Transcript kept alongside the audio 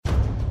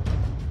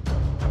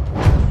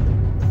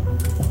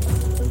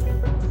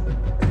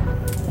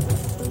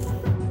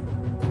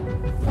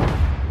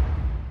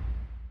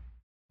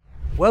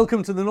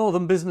Welcome to the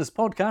Northern Business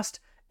Podcast.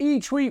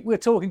 Each week we're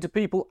talking to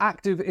people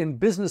active in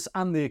business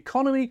and the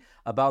economy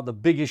about the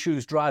big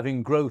issues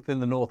driving growth in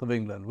the north of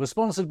England. We're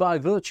sponsored by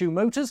Virtue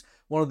Motors,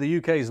 one of the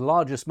UK's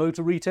largest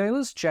motor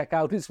retailers. Check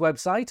out its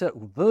website at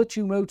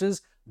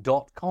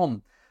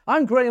virtuemotors.com.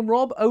 I'm Graham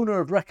Robb, owner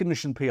of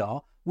Recognition PR.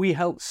 We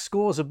help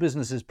scores of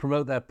businesses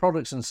promote their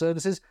products and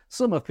services.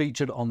 Some are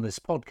featured on this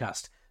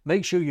podcast.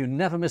 Make sure you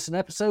never miss an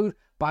episode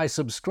by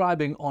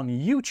subscribing on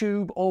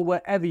YouTube or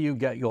wherever you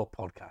get your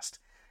podcast.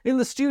 In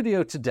the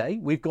studio today,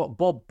 we've got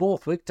Bob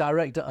Borthwick,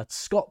 director at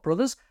Scott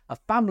Brothers, a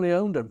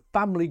family-owned and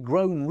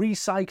family-grown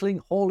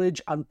recycling,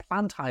 haulage and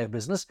plant hire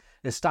business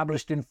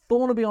established in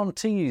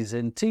Thornaby-on-Tees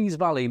in Tees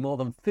Valley more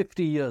than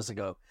 50 years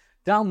ago.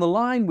 Down the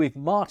line, we've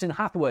Martin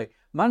Hathaway,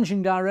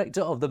 managing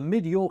director of the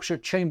Mid-Yorkshire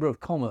Chamber of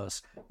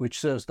Commerce,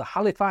 which serves the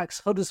Halifax,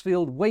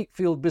 Huddersfield,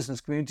 Wakefield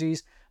business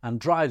communities and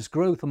drives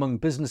growth among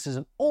businesses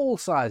of all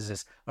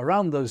sizes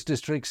around those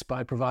districts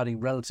by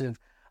providing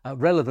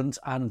relevant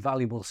and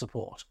valuable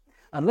support.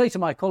 And later,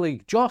 my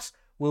colleague Joss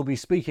will be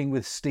speaking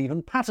with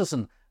Stephen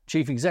Patterson,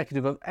 Chief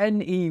Executive of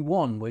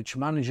NE1, which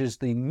manages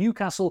the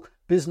Newcastle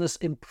Business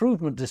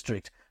Improvement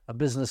District, a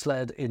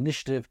business-led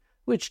initiative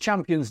which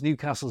champions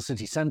Newcastle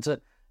city centre,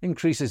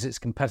 increases its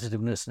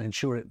competitiveness and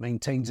ensure it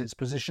maintains its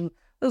position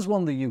as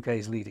one of the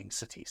UK's leading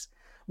cities.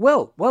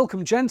 Well,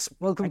 welcome, gents.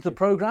 Welcome to the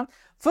programme.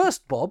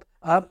 First, Bob,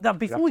 now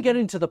before we get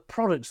into the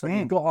products that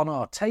you've got on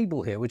our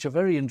table here, which are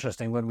very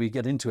interesting when we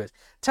get into it,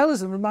 tell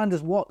us and remind us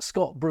what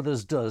Scott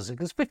Brothers does,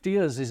 because 50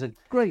 years is a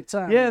great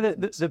time. Yeah,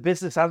 the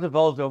business has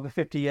evolved over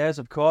 50 years,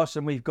 of course,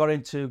 and we've got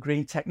into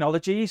green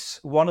technologies,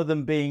 one of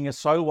them being a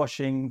soil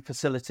washing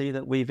facility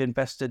that we've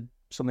invested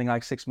something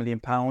like £6 million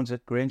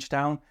at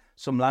Grangetown,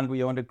 some land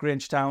we owned at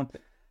Grangetown,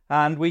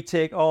 and we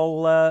take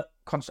all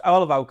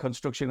of our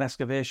construction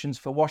excavations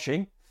for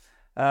washing.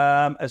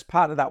 As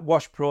part of that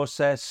wash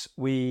process,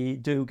 we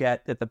do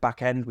get, at the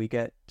back end, we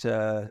get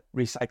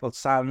recycled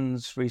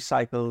sands,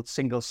 recycled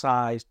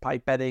single-sized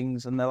pipe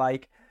beddings and the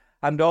like.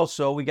 And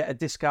also we get a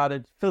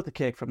discarded filter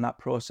cake from that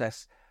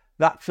process.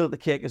 That filter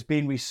cake has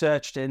been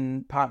researched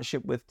in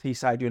partnership with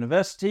Teesside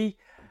University.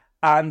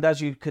 And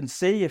as you can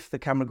see, if the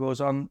camera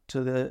goes on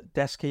to the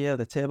desk here,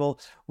 the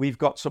table, we've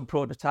got some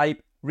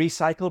prototype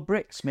recycled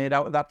bricks made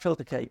out of that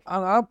filter cake.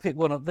 And I'll pick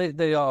one up.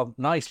 They are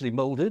nicely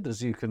moulded,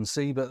 as you can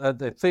see, but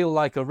they feel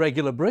like a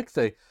regular brick.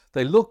 They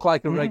look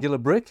like a regular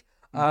brick.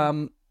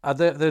 They're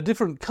a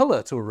different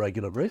colour to a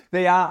regular brick.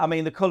 They are. I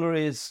mean, the colour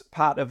is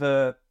part of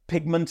a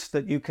pigment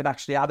that you can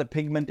actually add a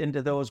pigment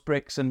into those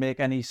bricks and make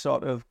any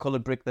sort of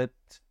coloured brick that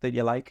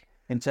you like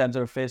in terms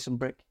of a facing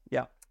brick.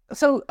 Yeah.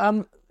 So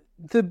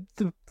the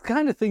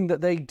kind of thing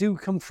that they do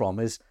come from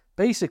is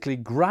basically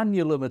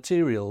granular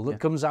material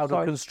that comes out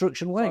of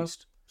construction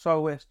waste.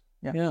 Soil waste.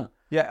 Yeah.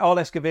 All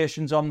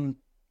excavations on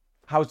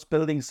house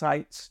building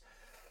sites,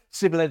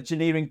 civil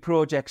engineering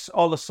projects,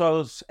 all the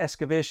soils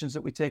excavations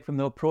that we take from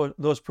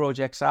those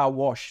projects are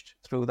washed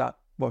through that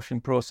washing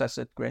process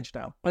at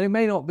Grangetown. And it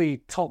may not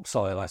be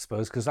topsoil, I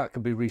suppose, because that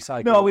can be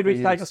recycled. No, we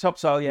recycle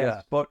topsoil,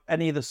 yes, but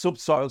any of the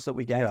subsoils that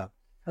we get. Yeah.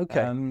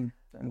 Okay.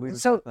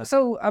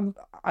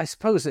 I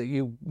suppose that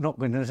you're not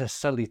going to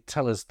necessarily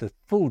tell us the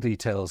full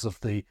details of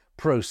the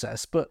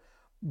process, but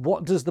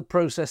what does the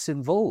process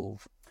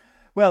involve?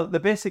 Well,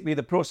 basically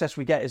the process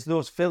we get is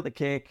that filter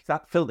cake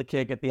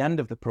at the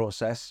end of the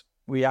process,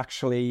 we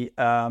actually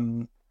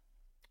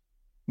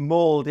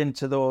mould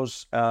into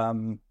those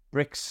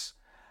bricks,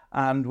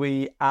 and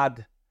we are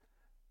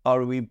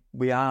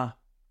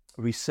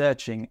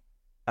researching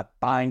a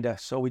binder.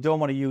 So we don't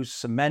want to use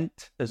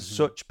cement as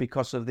such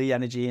because of the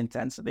energy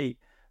intensity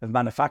of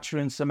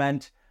manufacturing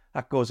cement.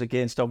 That goes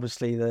against,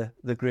 obviously,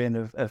 the grain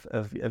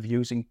of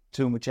using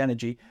too much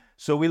energy.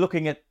 So we're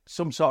looking at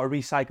some sort of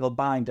recycled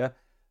binder,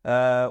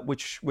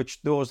 which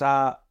those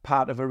are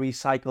part of a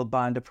recycled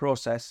binder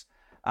process.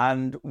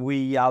 And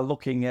we are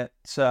looking at,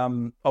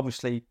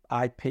 obviously,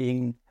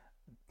 IPing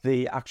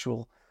the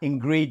actual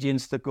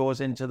ingredients that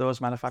goes into those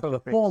manufactured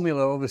bricks. So the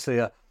formula, obviously,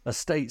 a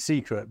state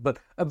secret, but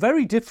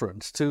very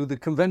different to the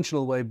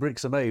conventional way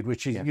bricks are made,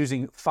 which is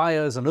using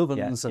fires and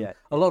ovens and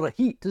a lot of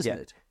heat, isn't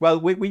it? Well,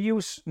 we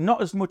use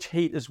not as much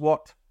heat as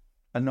what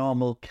a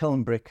normal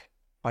kiln brick,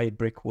 fired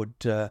brick would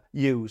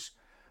use,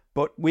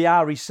 but we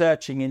are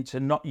researching into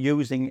not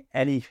using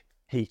any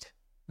heat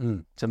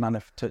for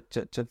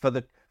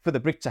the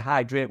brick to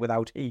hydrate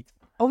without heat.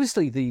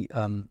 Obviously, the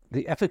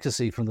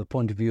efficacy from the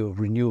point of view of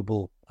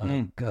renewable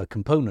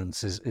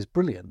components is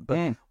brilliant.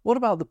 But what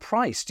about the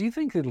price? Do you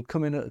think it'll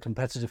come in at a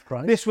competitive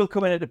price? This will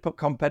come in at a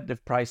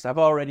competitive price. I've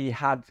already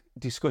had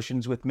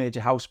discussions with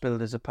major house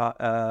builders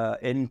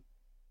in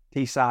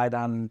Teesside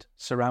and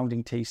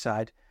surrounding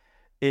Teesside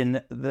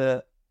in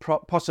the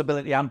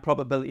possibility and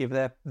probability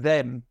of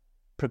them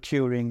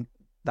procuring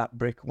that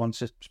brick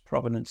once its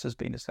provenance has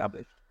been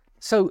established.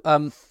 So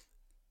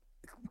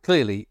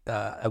clearly,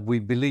 we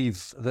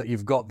believe that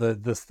you've got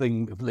the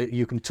thing,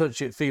 you can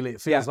touch it, feel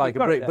it, feels like a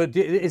brick. But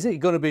is it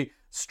going to be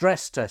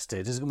stress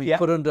tested? Is it going to be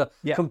put under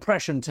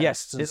compression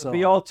tests? Yes, it'll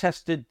be all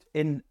tested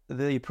in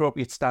the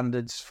appropriate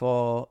standards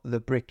for the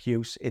brick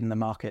use in the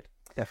market.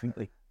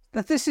 definitely.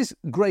 Now, this is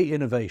great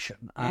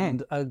innovation,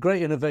 and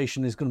great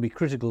innovation is going to be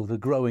critical to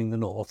growing the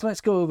North.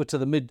 Let's go over to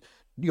the Mid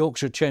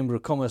Yorkshire Chamber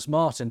of Commerce.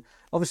 Martin,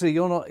 obviously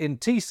you're not in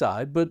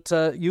Teesside, but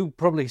you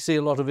probably see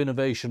a lot of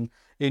innovation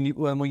in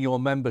your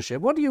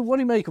membership. What do you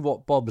make of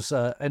what Bob's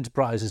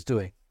enterprise is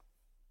doing?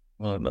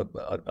 Well,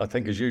 I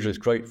think as usual, it's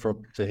great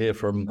to hear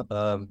from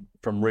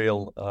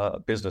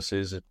real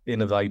businesses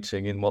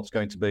innovating in what's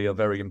going to be a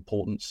very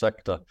important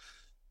sector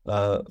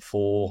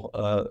for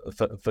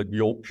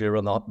Yorkshire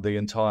and the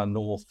entire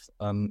North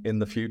in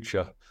the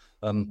future.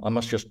 I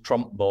must just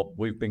trump Bob.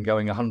 We've been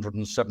going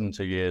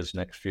 170 years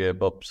next year,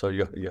 Bob. So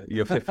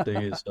your 50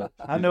 is.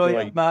 I know,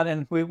 great.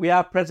 Martin. We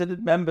are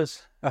president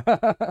members.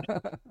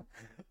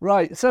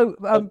 Right. So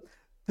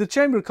the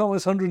Chamber of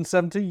Commerce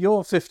 170.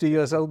 You're 50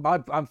 years old.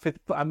 I'm 50,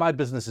 and my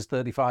business is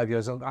 35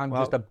 years old. I'm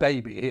just a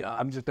baby.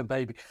 I'm just a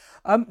baby.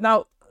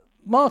 Now,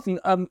 Martin,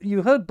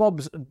 you heard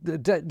Bob's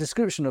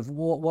description of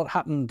what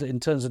happened in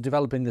terms of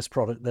developing this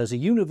product. There's a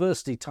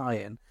university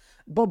tie-in.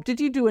 Bob, did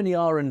you do any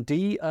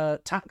R&D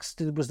tax?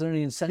 Was there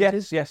any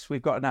incentives? Yes,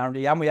 we've got an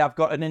R&D, and we have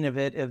got an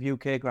Innovative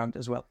UK grant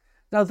as well.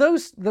 Now,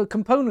 the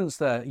components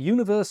there,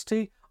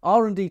 university,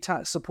 R&D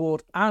tax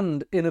support,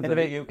 and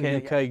Innovate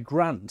UK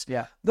grant.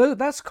 Yeah,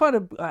 that's quite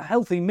a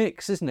healthy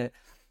mix, isn't it?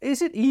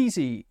 Is it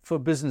easy for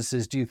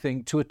businesses, do you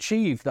think, to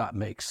achieve that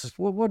mix? Is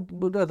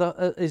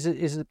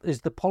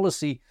the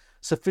policy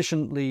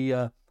sufficiently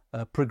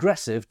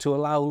progressive to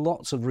allow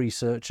lots of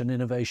research and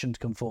innovation to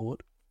come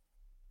forward?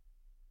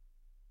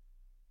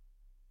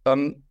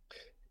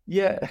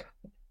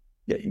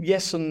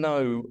 Yes and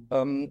no.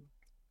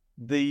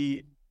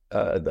 The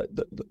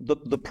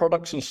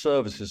products and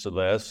services are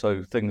there,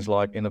 so things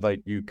like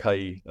Innovate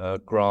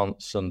UK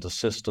grants and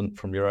assistance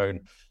from your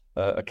own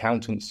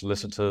accountants,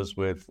 solicitors,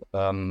 with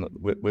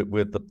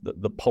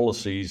the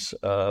policies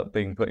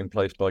being put in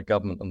place by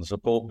government and the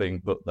support being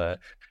put there.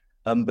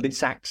 But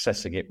it's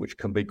accessing it, which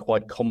can be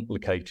quite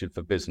complicated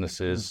for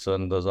businesses,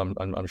 and as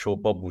I'm sure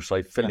Bob will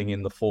say, filling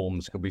in the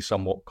forms can be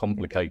somewhat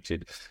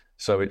complicated.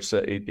 So it's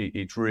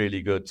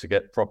really good to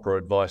get proper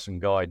advice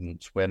and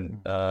guidance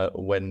when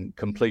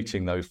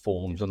completing those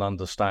forms and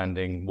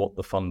understanding what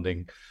the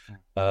funding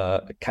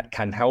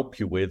can help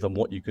you with and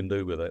what you can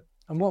do with it.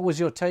 And what was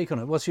your take on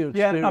it? What's your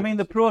experience? Yeah, I mean,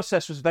 the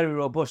process was very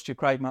robust. You're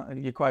quite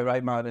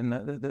right,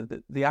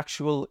 Martin. The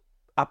actual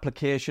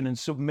application and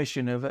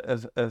submission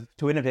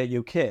to Innovate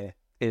UK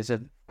is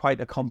quite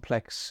a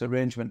complex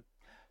arrangement.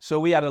 So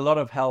we had a lot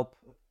of help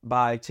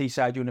by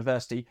Teesside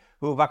University,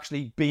 who have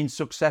actually been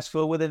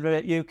successful with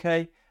Innovate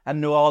UK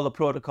and know all the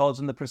protocols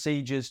and the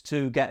procedures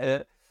to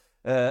get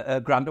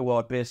a grant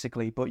award,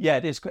 basically. But yeah,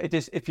 it is.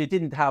 If we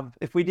didn't have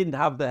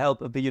the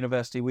help of the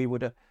university, we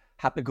would have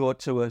had to go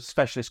to a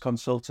specialist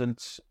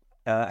consultant,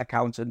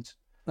 accountant.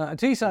 Now, at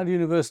Teesside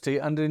University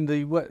and in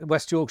the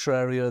West Yorkshire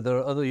area, there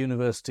are other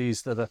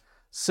universities that are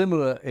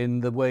similar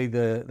in the way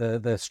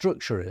their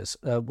structure is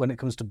when it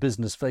comes to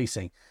business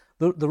facing.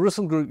 The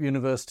Russell Group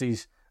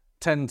universities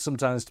tend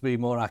sometimes to be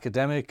more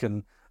academic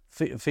and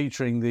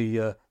featuring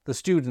the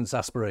students'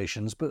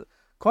 aspirations, but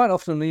quite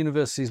often the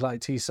universities like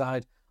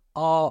Teesside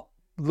are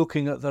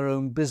looking at their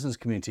own business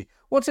community.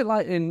 What's it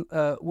like in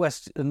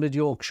West and Mid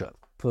Yorkshire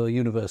for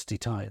university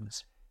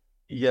tie-ins?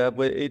 Yeah,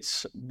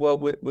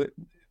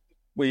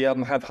 we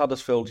have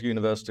Huddersfield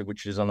University,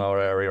 which is in our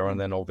area, and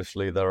then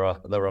obviously there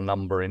are a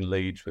number in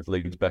Leeds with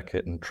Leeds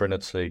Beckett and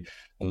Trinity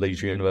and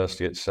Leeds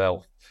University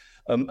itself.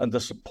 And the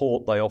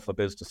support they offer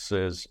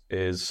businesses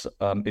is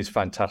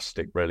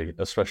fantastic, really,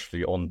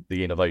 especially on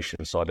the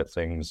innovation side of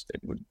things,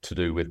 to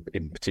do with,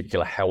 in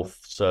particular, health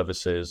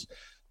services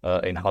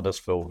in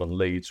Huddersfield and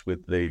Leeds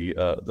with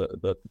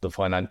the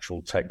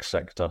financial tech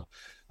sector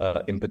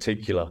in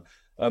particular.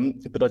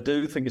 But I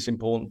do think it's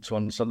important to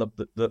understand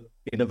that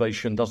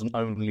innovation doesn't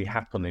only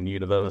happen in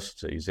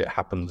universities, it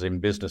happens in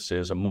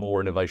businesses, and more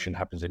innovation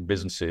happens in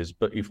businesses.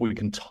 But if we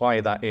can tie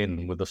that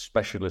in with the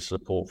specialist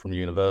support from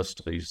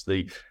universities,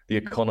 the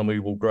economy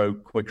will grow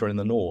quicker in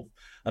the north.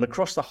 And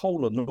across the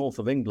whole of the north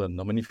of England,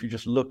 I mean, if you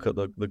just look at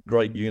the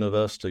great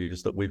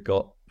universities that we've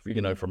got, you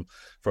know,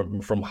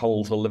 from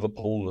Hull to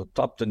Liverpool,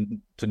 up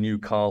to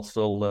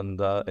Newcastle and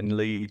in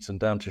Leeds and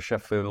down to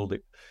Sheffield,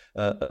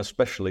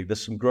 especially,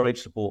 there's some great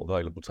support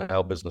available to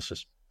our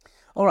businesses.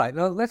 All right,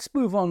 now let's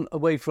move on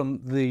away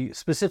from the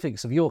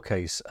specifics of your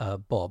case,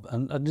 Bob,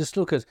 and just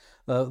look at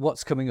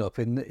what's coming up.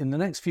 In the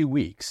next few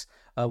weeks,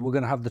 we're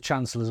going to have the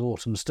Chancellor's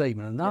autumn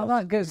statement, and now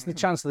that gives the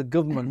chance of the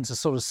government to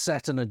sort of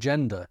set an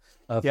agenda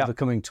for the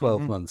coming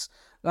 12 months.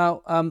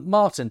 Now,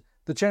 Martin,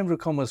 the Chamber of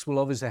Commerce will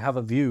obviously have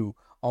a view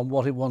on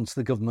what it wants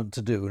the government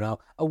to do. Now,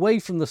 away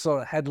from the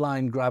sort of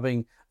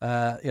headline-grabbing,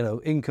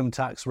 income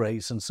tax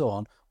rates and so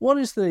on, what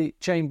is the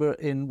Chamber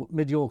in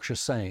Mid-Yorkshire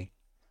saying?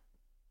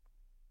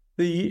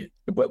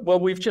 Well,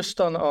 we've just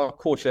done our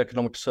quarterly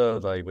economic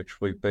survey,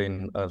 which we've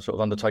been sort of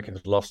undertaking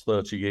for the last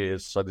 30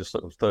 years. So there's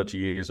sort of 30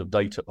 years of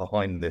data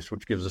behind this,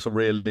 which gives us a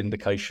real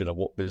indication of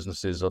what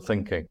businesses are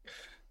thinking.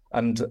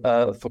 And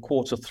for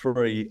quarter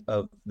three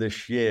of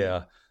this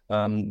year,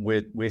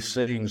 we're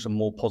seeing some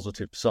more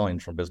positive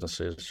signs from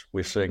businesses.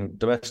 We're seeing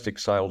domestic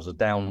sales are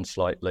down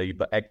slightly,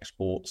 but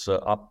exports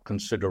are up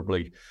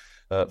considerably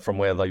from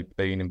where they've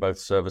been in both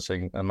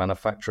servicing and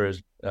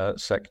manufacturers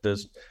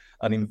sectors.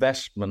 And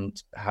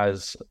investment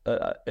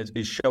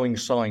is showing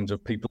signs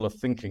of people are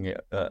thinking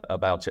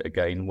about it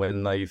again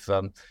when they've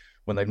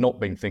not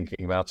been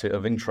thinking about it.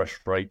 Of interest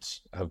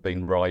rates have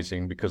been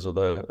rising because of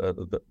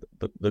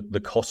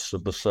the costs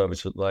of the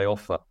service that they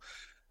offer.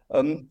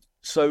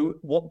 So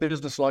what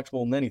business likes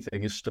more than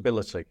anything is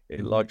stability.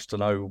 It likes to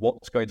know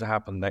what's going to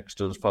happen next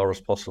as far as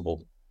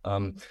possible.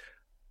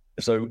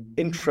 So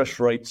interest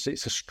rates,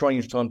 it's a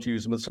strange time to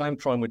use them. At the same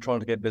time, we're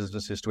trying to get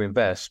businesses to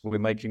invest. We're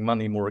making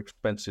money more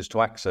expensive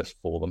to access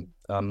for them.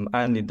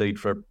 And indeed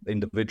for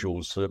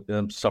individuals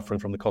suffering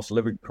from the cost of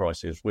living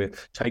crisis, we're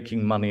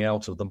taking money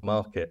out of the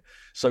market.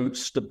 So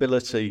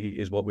stability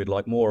is what we'd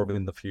like more of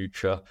in the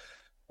future.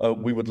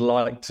 We would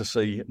like to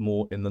see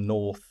more in the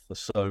north.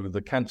 So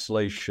the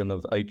cancellation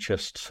of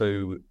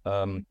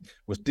HS2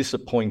 was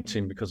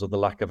disappointing because of the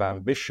lack of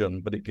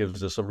ambition, but it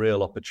gives us a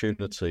real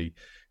opportunity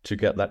to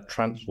get that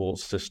transport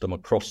system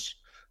across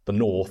the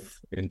north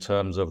in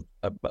terms of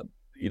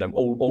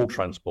all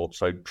transport,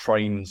 so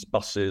trains,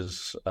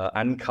 buses,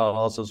 and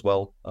cars as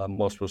well.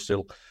 Whilst we're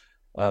still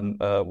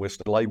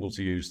able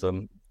to use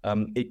them,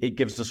 it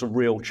gives us a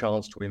real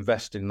chance to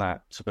invest in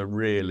that to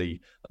really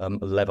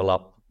level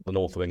up the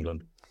north of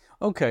England.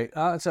 Okay,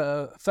 that's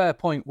a fair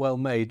point, well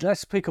made.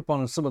 Let's pick up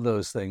on some of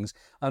those things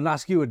and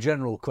ask you a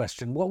general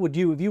question. What would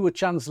you, if you were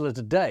Chancellor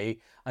today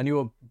and you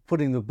were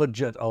putting the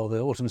budget or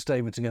the autumn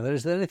statement together,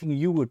 is there anything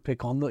you would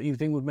pick on that you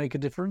think would make a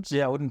difference?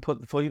 Yeah, I wouldn't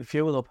put the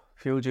fuel up,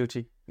 fuel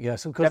duty.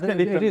 Yes, of course. That's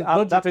been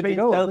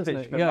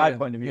selfish from my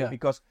point of view,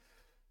 because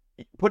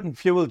putting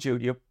fuel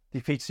duty up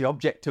defeats the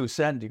object to a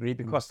certain degree,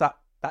 because that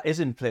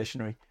is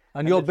inflationary.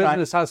 And your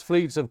business has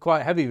fleets of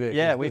quite heavy vehicles.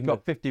 Yeah, we've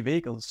got 50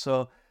 vehicles,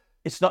 so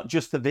it's not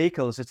just the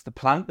vehicles, it's the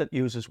plant that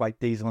uses white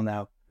diesel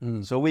now.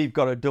 So we've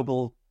got a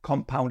double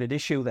compounded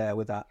issue there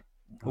with that.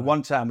 At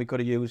one time we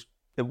could have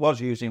was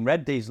using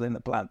red diesel in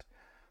the plant,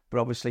 but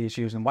obviously it's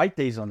using white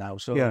diesel now.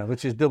 So yeah,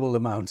 which is double the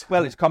amount.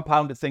 Well, it's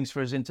compounded things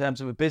for us in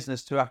terms of a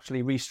business to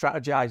actually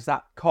re-strategize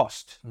that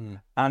cost.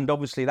 And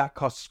obviously that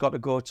cost's got to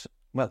go to,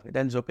 it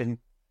ends up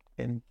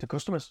to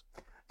customers.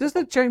 Does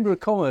the Chamber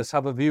of Commerce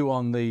have a view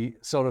on the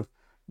sort of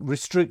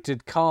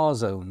restricted car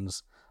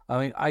zones? I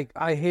mean,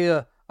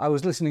 I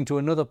was listening to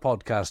another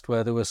podcast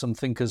where there were some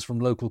thinkers from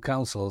local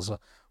councils.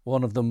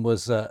 One of them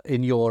was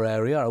in your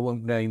area. I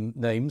won't name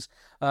names.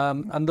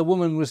 And the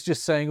woman was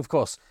just saying, of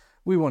course,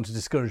 we want to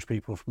discourage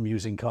people from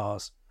using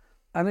cars.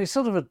 And it's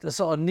sort of a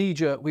sort of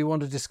knee-jerk, we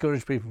want to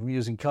discourage people from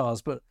using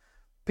cars, but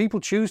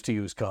people choose to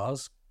use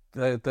cars.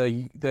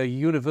 They're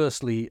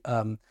universally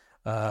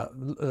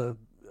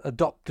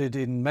adopted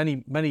in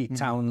many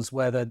towns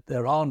where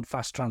there aren't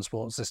fast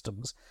transport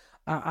systems.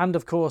 And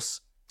of course,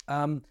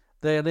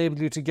 they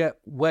enable you to get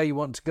where you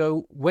want to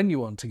go, when you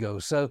want to go.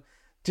 So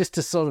just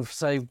to sort of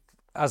say,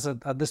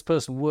 this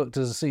person worked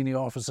as a senior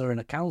officer in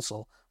a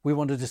council, we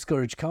want to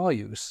discourage car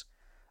use.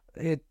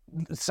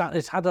 It's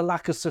had a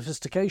lack of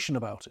sophistication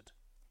about it.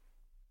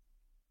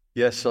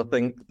 Yes, I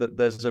think that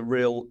there's a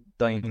real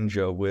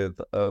danger with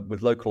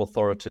local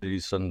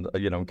authorities and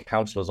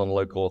councillors on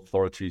local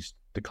authorities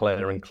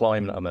declaring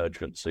climate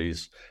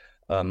emergencies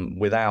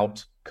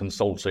without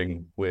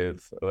consulting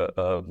with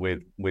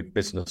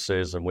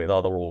businesses and with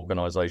other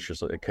organisations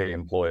that are key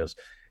employers.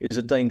 It's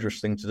a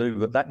dangerous thing to do,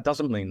 but that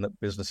doesn't mean that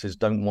businesses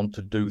don't want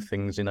to do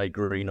things in a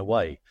greener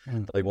way.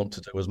 They want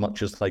to do as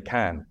much as they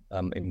can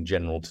in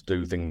general to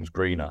do things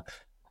greener.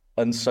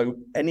 And so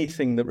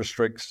anything that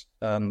restricts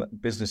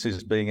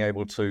businesses being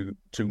able to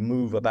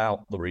move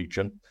about the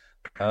region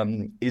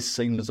is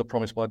seen as a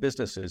promise by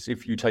businesses.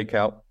 If you take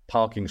out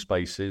parking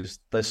spaces,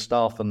 their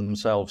staff and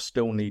themselves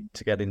still need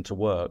to get into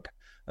work.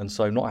 And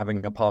so not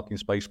having a parking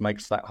space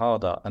makes that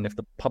harder. And if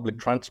the public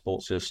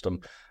transport system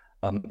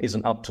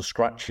isn't up to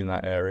scratch in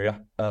that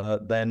area,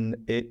 then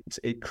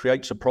it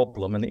creates a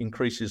problem and it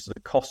increases the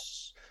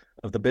costs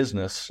of the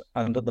business.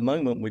 And at the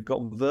moment, we've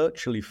got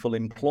virtually full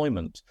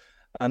employment.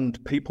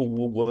 And people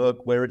will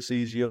work where it's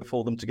easier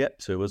for them to get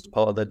to as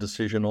part of their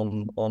decision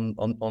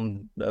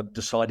on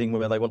deciding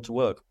where they want to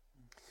work.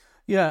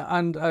 Yeah,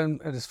 and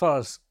as far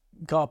as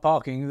car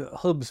parking,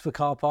 hubs for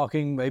car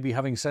parking, maybe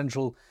having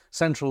central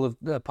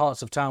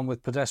parts of town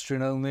with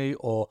pedestrian only,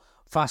 or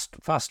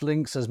fast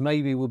links, as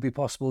maybe would be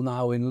possible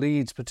now in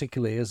Leeds,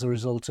 particularly as a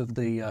result of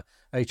the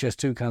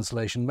HS2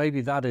 cancellation. Maybe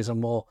that is a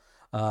more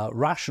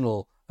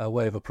rational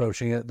way of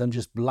approaching it than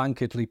just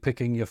blanketly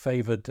picking your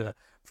favoured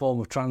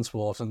form of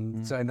transport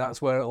and saying that's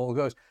where it all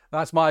goes.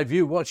 That's my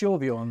view. What's your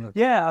view on that?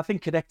 Yeah, I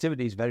think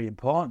connectivity is very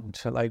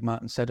important. Like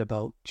Martin said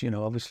about,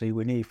 obviously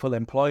we need full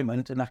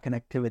employment and that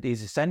connectivity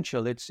is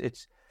essential.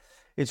 It's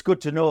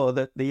good to know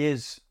that there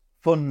is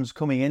funds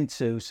coming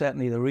into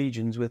certainly the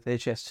regions with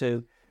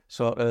HS2,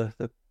 sort of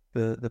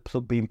the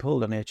plug being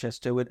pulled on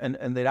HS2,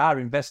 and they are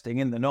investing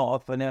in the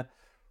north. And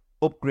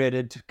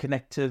upgraded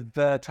connective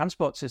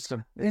transport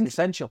system. It's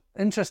essential.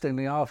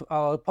 Interestingly, our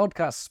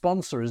podcast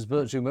sponsor is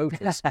Virtue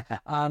Motors,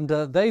 and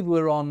they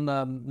were on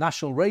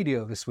national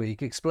radio this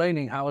week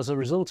explaining how, as a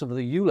result of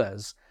the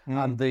ULEZ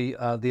and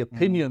the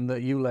opinion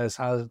that ULEZ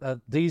has,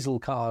 diesel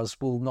cars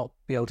will not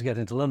be able to get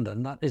into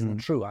London. That isn't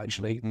true,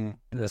 actually.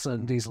 There's a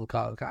diesel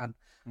car can.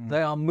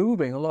 They are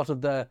moving a lot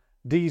of their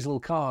diesel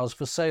cars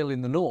for sale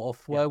in the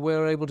north, where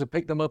we're able to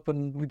pick them up,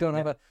 and we don't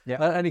have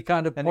any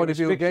kind of point of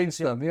view against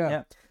them.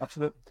 Yeah,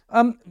 absolutely.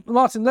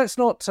 Martin, let's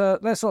not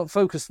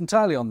focus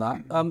entirely on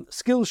that.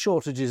 Skills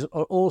shortages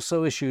are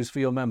also issues for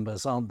your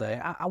members, aren't they?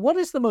 What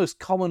is the most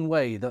common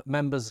way that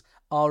members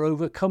are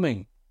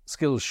overcoming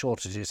skills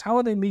shortages? How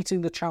are they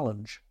meeting the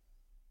challenge?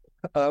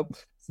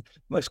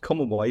 Most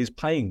common way is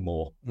paying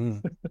more.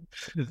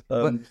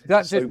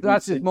 That's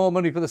just more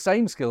money for the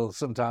same skills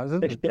sometimes,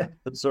 isn't it? Yeah,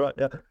 that's right.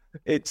 Yeah,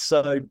 it's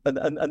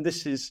and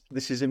this is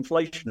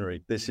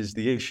inflationary. This is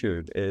the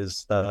issue: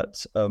 is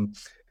that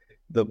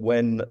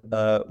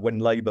when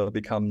labour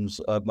becomes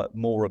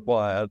more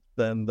required,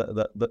 then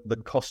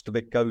the cost of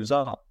it goes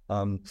up.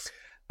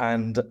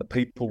 And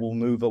people will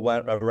move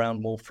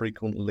around more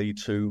frequently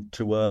to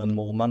earn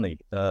more money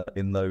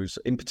in those,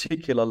 in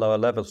particular, lower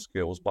level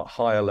skills, but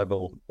higher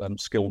level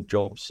skilled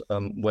jobs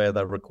where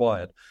they're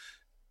required.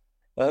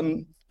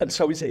 And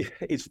so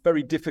it's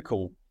very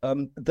difficult.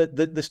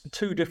 There's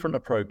two different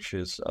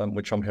approaches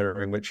which I'm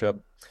hearing, which are,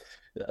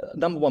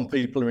 number one,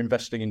 people are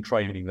investing in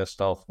training their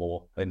staff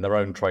more in their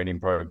own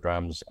training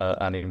programs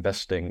and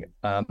investing.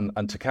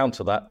 And to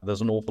counter that,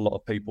 there's an awful lot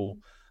of people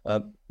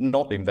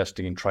not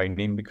investing in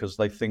training because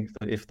they think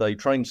that if they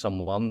train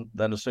someone,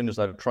 then as soon as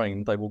they're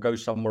trained, they will go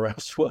somewhere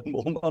else to earn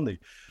more money.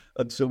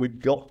 And so we've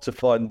got to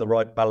find the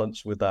right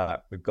balance with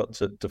that. We've got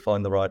to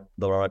find the right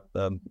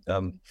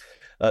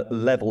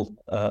level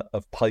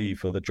of pay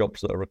for the jobs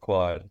that are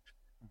required.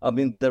 I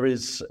mean,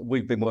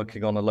 we've been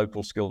working on a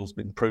local skills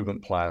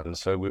improvement plan.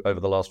 So over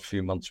the last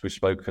few months, we've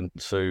spoken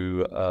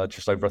to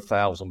just over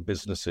 1,000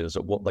 businesses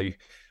at what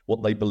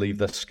they believe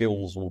their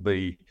skills will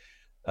be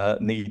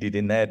needed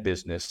in their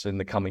business in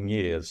the coming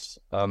years,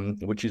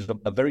 which is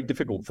a very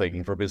difficult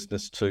thing for a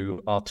business to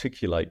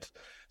articulate.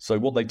 So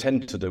what they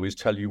tend to do is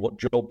tell you what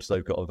jobs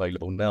they've got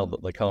available now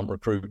that they can't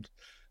recruit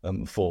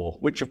for,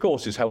 which of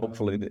course is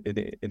helpful in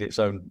its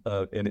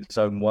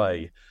own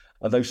way.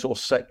 And those sort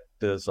of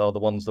sectors are the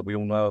ones that we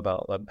all know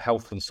about: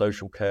 health and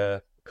social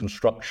care,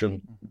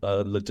 construction,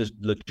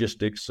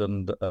 logistics,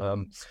 and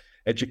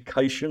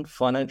education,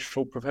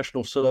 financial,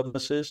 professional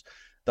services.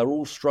 They're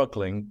all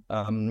struggling,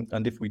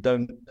 and if we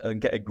don't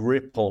get a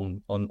grip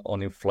on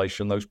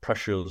inflation, those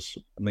pressures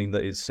mean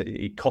that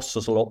it costs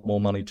us a lot more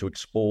money to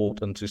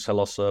export and to sell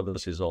our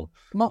services on.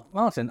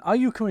 Martin, are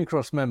you coming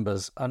across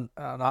members, and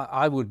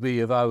I would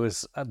be if I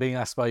was being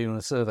asked by you in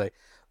a survey,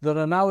 that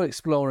are now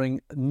exploring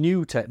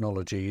new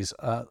technologies,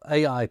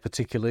 AI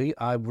particularly?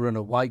 I run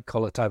a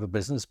white-collar type of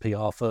business,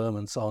 PR firm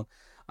and so on,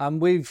 and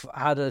we've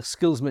had a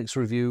skills mix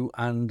review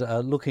and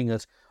looking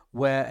at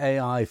where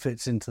AI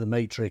fits into the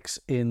matrix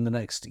in the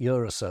next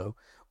year or so,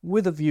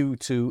 with a view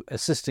to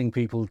assisting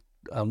people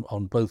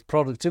on both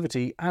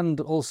productivity and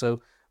also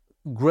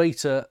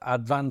greater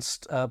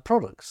advanced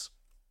products.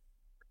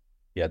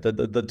 Yeah, the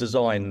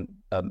design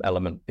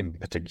element in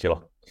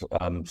particular.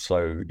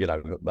 So,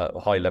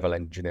 high level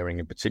engineering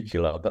in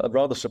particular, but a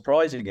rather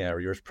surprising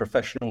area is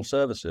professional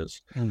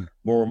services.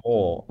 More and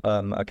more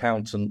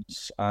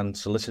accountants and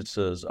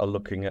solicitors are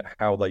looking at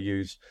how they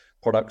use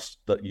products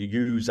that you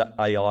use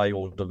AI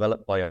or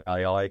developed by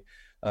AI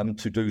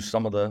to do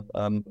some of the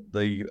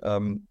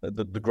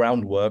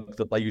groundwork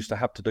that they used to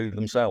have to do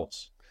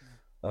themselves.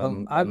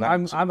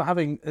 I'm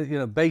having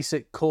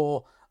basic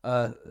core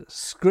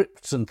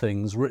scripts and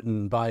things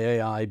written by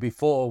AI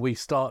before we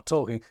start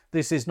talking.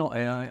 This is not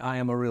AI. I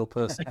am a real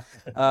person.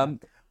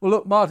 Well,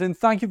 look, Martin,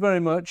 thank you very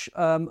much.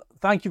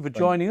 Thank you for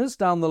joining us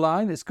down the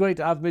line. It's great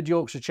to have Mid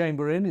Yorkshire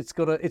Chamber in. It's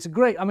a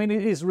great. I mean,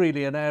 it is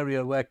really an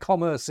area where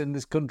commerce in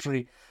this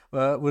country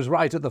was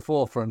right at the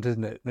forefront,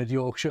 isn't it, Mid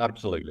Yorkshire?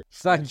 Absolutely.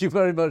 Thank you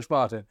very much,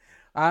 Martin.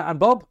 And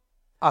Bob,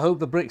 I hope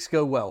the bricks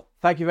go well.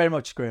 Thank you very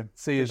much, Graham.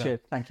 See you then.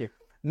 Thank you.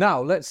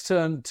 Now, let's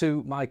turn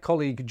to my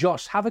colleague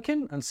Josh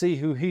Haverkin and see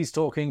who he's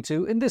talking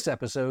to in this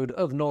episode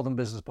of Northern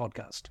Business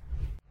Podcast.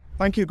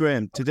 Thank you,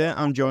 Graham. Today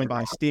I'm joined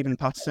by Stephen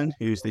Patterson,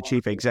 who's the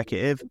Chief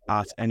Executive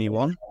at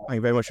Anyone. Thank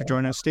you very much for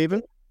joining us,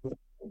 Stephen.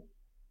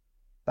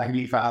 Thank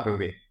you for having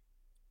me.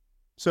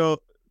 So,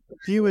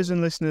 viewers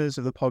and listeners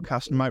of the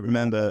podcast might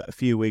remember a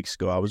few weeks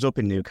ago I was up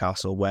in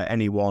Newcastle where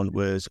Anyone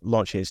was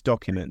launching its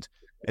document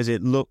as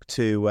it looked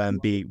to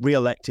be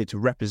re-elected to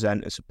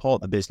represent and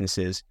support the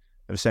businesses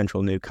of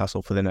Central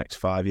Newcastle for the next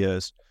 5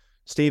 years.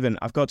 Stephen,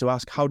 I've got to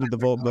ask, how did the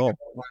vote go?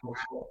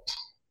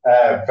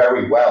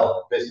 Very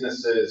well.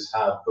 Businesses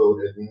have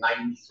voted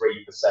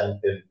 93%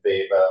 in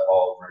favour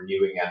of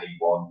renewing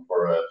Anyone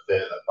for a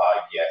further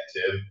 5-year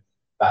term.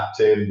 That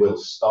term will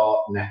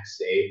start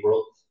next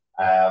April,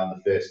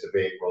 the 1st of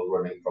April,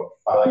 running from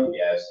 5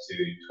 years to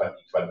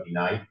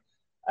 2029.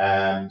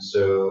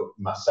 So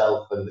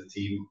myself and the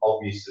team,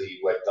 obviously,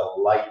 we're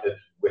delighted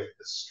with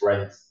the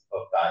strength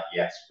of that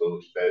yes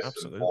vote first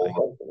Absolutely.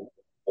 and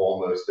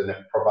foremost, and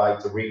it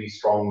provides a really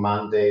strong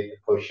mandate to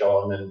push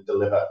on and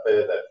deliver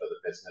further for the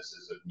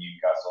businesses of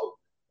Newcastle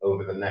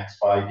over the next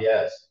 5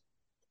 years.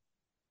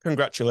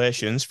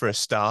 Congratulations for a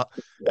start.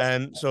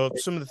 So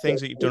some of the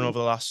things that you've done over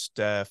the last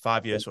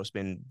 5 years has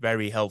been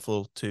very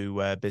helpful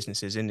to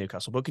businesses in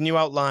Newcastle. But can you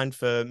outline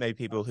for maybe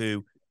people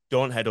who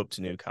don't head up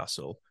to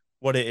Newcastle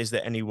what it is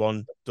that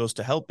anyone does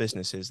to help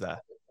businesses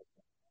there?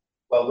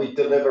 Well, we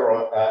deliver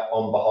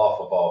on behalf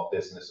of our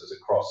businesses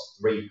across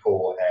 3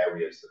 core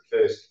areas. The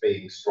first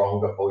being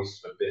stronger voice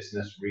for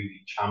business,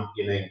 really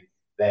championing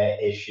their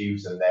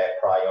issues and their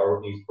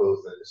priorities, both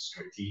at a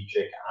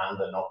strategic and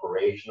an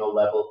operational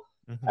level.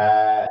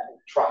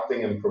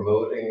 Attracting and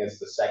promoting is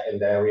the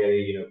second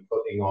area,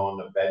 putting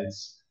on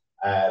events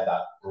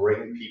that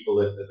bring people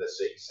into the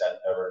city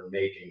centre and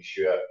making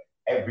sure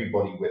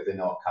everybody within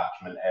our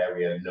catchment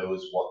area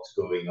knows what's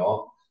going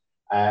on.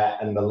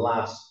 And the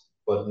last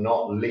but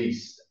not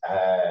least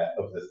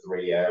of the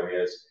 3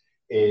 areas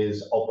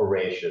is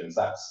operations.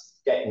 That's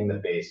getting the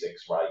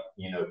basics right,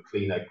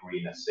 cleaner,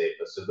 greener,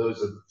 safer. So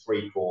those are the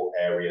 3 core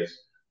areas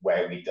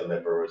where we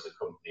deliver as a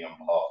company on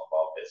behalf of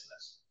our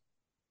business.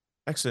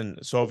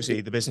 Excellent. So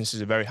obviously the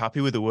businesses are very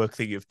happy with the work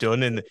that you've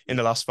done in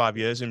the last 5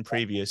 years in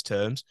previous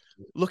terms.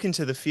 Looking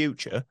to the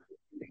future,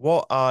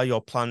 what are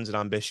your plans and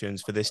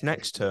ambitions for this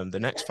next term, the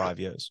next 5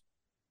 years?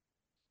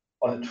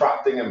 On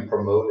attracting and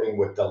promoting,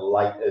 we're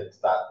delighted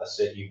that the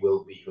city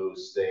will be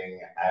hosting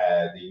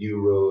the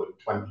Euro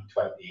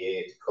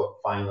 2028 Cup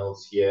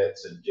finals here at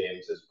St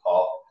James's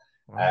Park.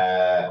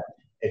 Wow.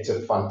 It's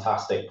a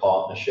fantastic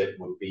partnership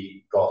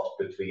got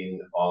between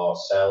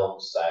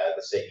ourselves,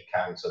 the City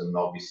Council, and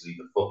obviously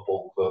the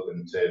football club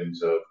in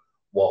terms of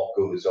what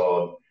goes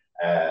on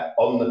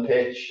the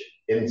pitch,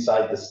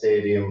 inside the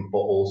stadium, but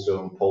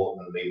also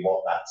importantly,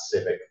 what that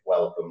civic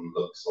welcome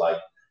looks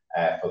like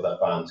for the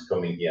fans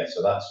coming here.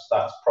 So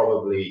that's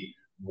probably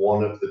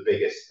one of the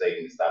biggest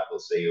things that we'll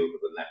see over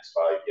the next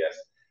 5 years.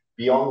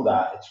 Beyond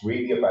that, it's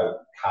really about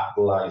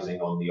capitalising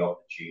on the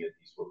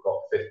opportunities. We've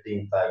got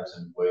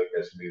 15,000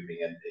 workers moving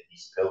into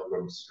East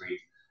Pilgrim Street.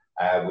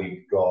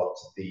 We've got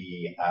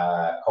the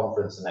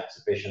Conference and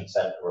Exhibition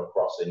Centre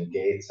across in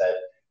Gateshead,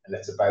 and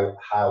it's about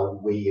how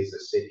we as a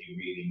city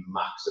really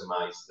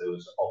maximise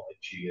those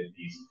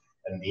opportunities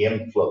and the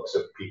influx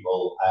of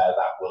people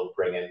that we'll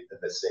bring into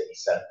the city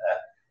centre.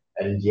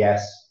 And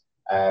yes,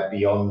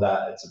 beyond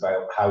that, it's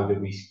about how do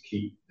we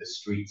keep the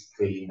streets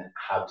clean,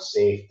 how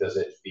safe does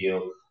it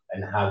feel,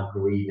 and how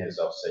green is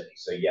our city.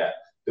 So yeah,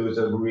 those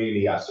are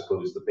really, I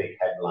suppose, the big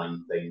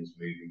headline things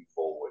moving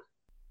forward.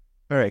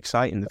 Very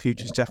exciting. The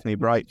future's definitely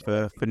bright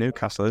for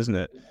Newcastle, isn't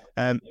it?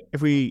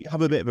 If we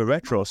have a bit of a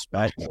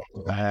retrospect,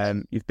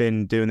 you've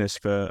been doing this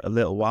for a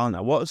little while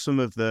now. What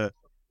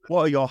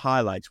are your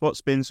highlights?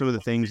 What's been some of the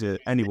things that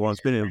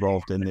anyone's been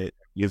involved in that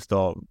you've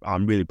thought,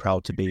 I'm really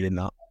proud to be in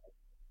that?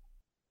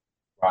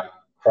 Right,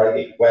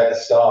 crikey, where to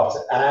start?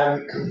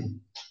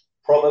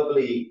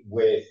 Probably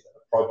with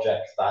a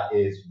project that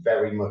is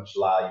very much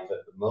live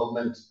at the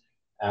moment.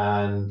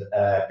 And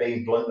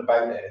being blunt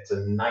about it, it's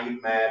a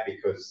nightmare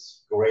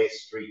because Grey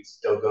Street's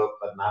dug up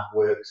and that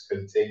work's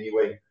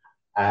continuing.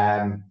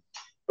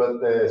 But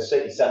the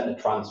city centre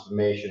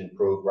transformation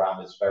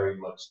programme is very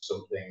much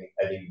something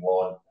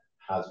anyone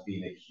has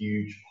been a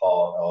huge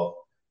part of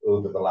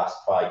over the last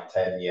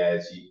 5-10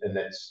 years,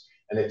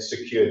 and it's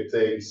secured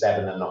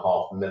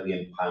 £37.5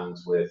 million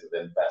worth of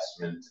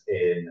investment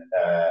in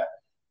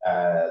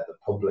the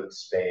public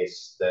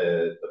space,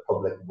 the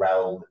public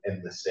realm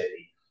in the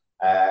city.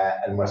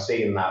 And we're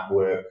seeing that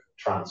work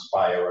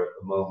transpire at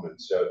the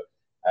moment. So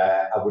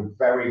I would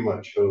very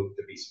much hope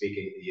to be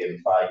speaking to you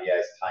in 5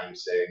 years' time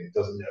saying,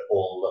 doesn't it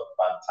all look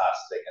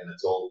fantastic and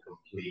it's all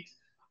complete?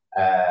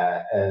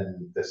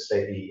 And the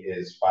city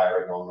is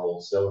firing on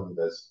all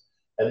cylinders.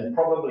 And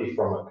probably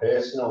from a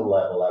personal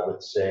level, I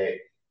would say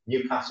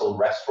Newcastle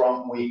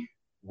Restaurant Week,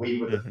 we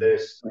were the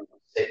first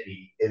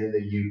city in the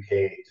UK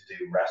to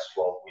do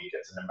Restaurant Week.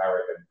 It's an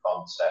American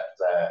concept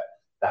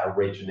that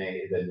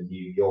originated in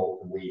New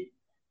York. We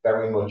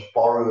very much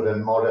borrowed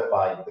and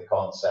modified the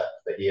concept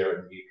for here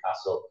in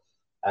Newcastle.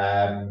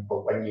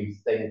 But when you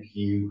think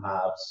you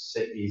have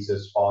cities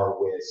as far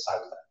away as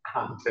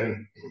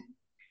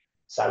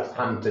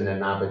Southampton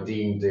and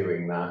Aberdeen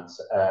doing that,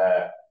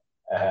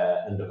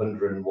 and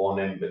 101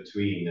 in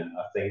between,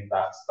 I think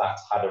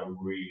that's had a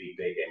really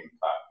big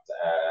impact,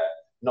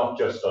 not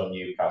just on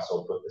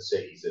Newcastle, but the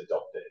city's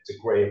adopted. It's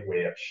a great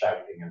way of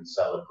shouting and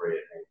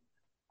celebrating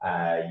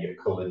your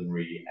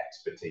culinary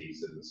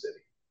expertise in the city.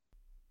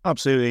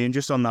 Absolutely. And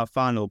just on that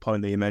final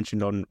point that you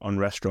mentioned on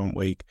Restaurant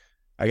Week,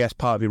 I guess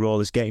part of your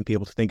role is getting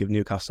people to think of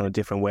Newcastle in a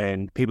different way,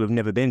 and people who've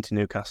never been to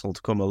Newcastle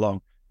to come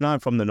along. Now I'm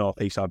from the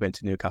northeast, I've been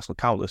to Newcastle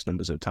countless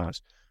numbers of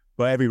times.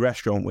 But every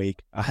Restaurant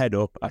Week, I head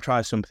up, I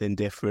try something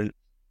different,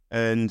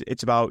 and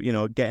it's about,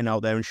 getting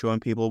out there and showing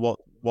people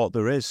what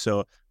there is.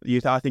 So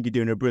I think you're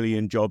doing a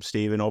brilliant job,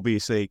 Steve, and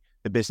obviously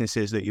the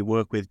businesses that you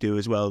work with do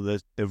as well.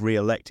 They've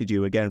re-elected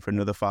you again for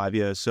another 5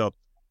 years. So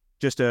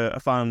just a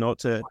final note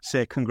to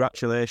say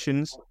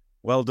congratulations.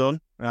 Well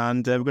done.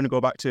 And we're going to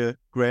go back to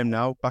Graham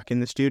now, back in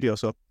the studio.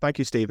 So thank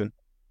you, Stephen.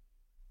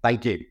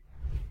 Thank you.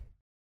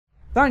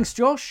 Thanks,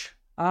 Josh.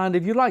 And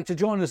if you'd like to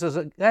join us as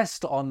a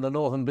guest on the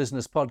Northern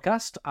Business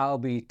Podcast, I'll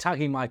be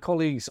tagging my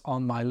colleagues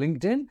on my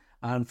LinkedIn,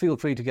 and feel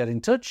free to get in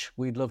touch.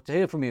 We'd love to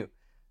hear from you.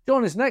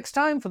 Join us next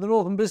time for the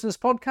Northern Business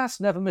Podcast.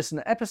 Never miss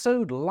an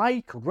episode.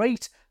 Like,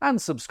 rate,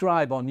 and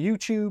subscribe on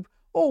YouTube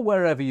or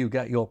wherever you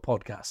get your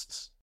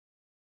podcasts.